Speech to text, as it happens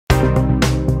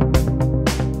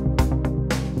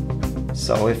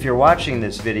So if you're watching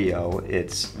this video,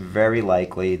 it's very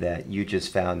likely that you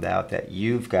just found out that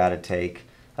you've got to take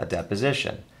a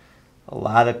deposition. A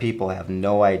lot of people have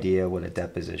no idea what a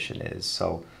deposition is.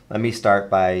 So let me start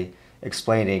by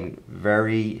explaining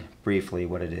very briefly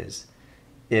what it is.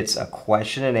 It's a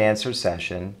question and answer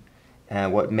session,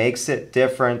 and what makes it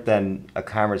different than a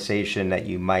conversation that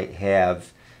you might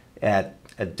have at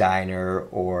a diner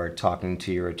or talking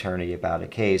to your attorney about a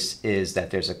case is that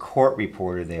there's a court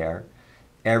reporter there.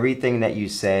 Everything that you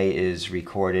say is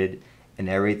recorded and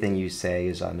everything you say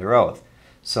is under oath.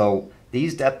 So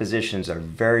these depositions are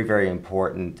very, very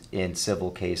important in civil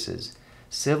cases.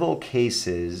 Civil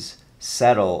cases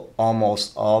settle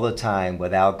almost all the time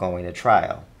without going to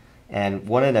trial. And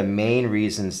one of the main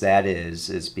reasons that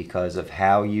is because of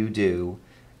how you do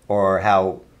or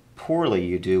how poorly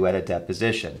you do at a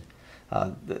deposition.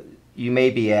 You may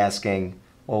be asking,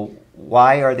 well,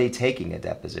 why are they taking a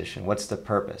deposition? What's the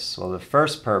purpose? Well, the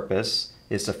first purpose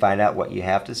is to find out what you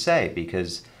have to say,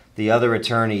 because the other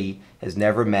attorney has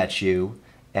never met you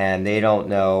and they don't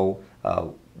know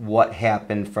what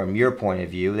happened from your point of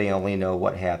view. They only know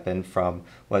what happened from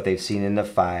what they've seen in the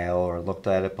file or looked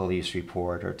at a police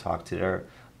report or talked to their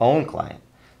own client.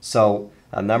 So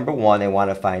number one, they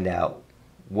want to find out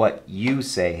what you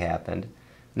say happened.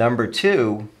 Number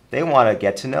two, they want to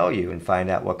get to know you and find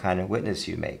out what kind of witness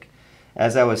you make.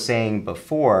 As I was saying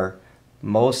before,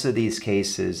 most of these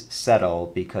cases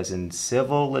settle because in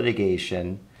civil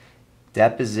litigation,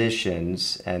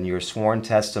 depositions and your sworn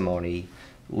testimony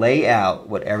lay out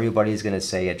what everybody's going to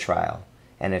say at trial.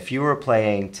 And if you were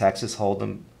playing Texas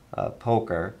Hold'em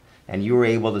poker and you were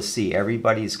able to see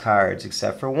everybody's cards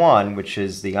except for one, which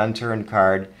is the unturned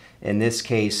card, in this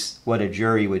case, what a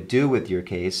jury would do with your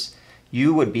case,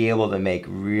 you would be able to make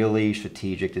really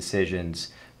strategic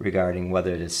decisions regarding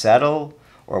whether to settle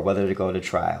or whether to go to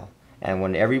trial. And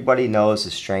when everybody knows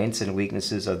the strengths and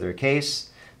weaknesses of their case,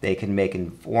 they can make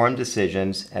informed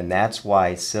decisions, and that's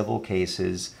why civil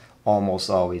cases almost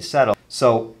always settle.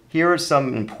 So here are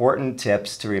some important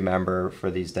tips to remember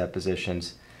for these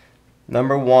depositions.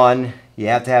 Number one, you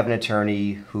have to have an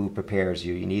attorney who prepares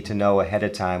you. You need to know ahead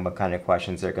of time what kind of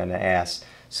questions they're going to ask,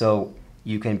 so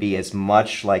you can be as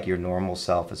much like your normal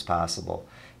self as possible.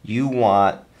 You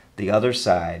want the other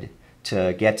side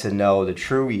to get to know the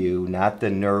true you, not the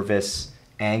nervous,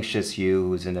 anxious you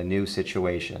who's in a new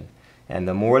situation. And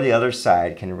the more the other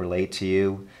side can relate to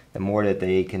you, the more that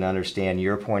they can understand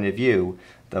your point of view,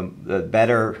 the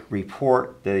better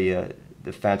report the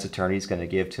defense attorney is going to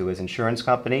give to his insurance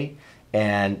company,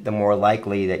 and the more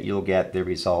likely that you'll get the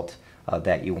result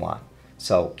that you want.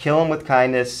 So kill them with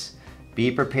kindness. Be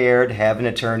prepared, have an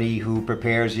attorney who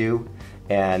prepares you,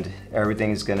 and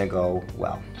everything's going to go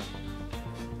well.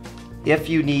 If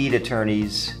you need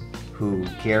attorneys who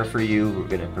care for you, who are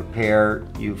going to prepare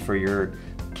you for your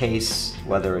case,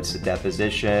 whether it's the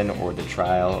deposition or the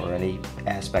trial or any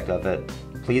aspect of it,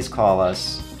 please call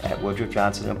us at Woodruff,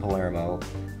 Johnson & Palermo.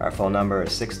 Our phone number is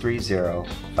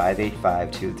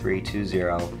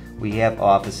 630-585-2320. We have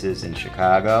offices in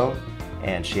Chicago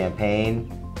and Champaign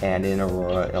and in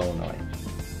Aurora, Illinois.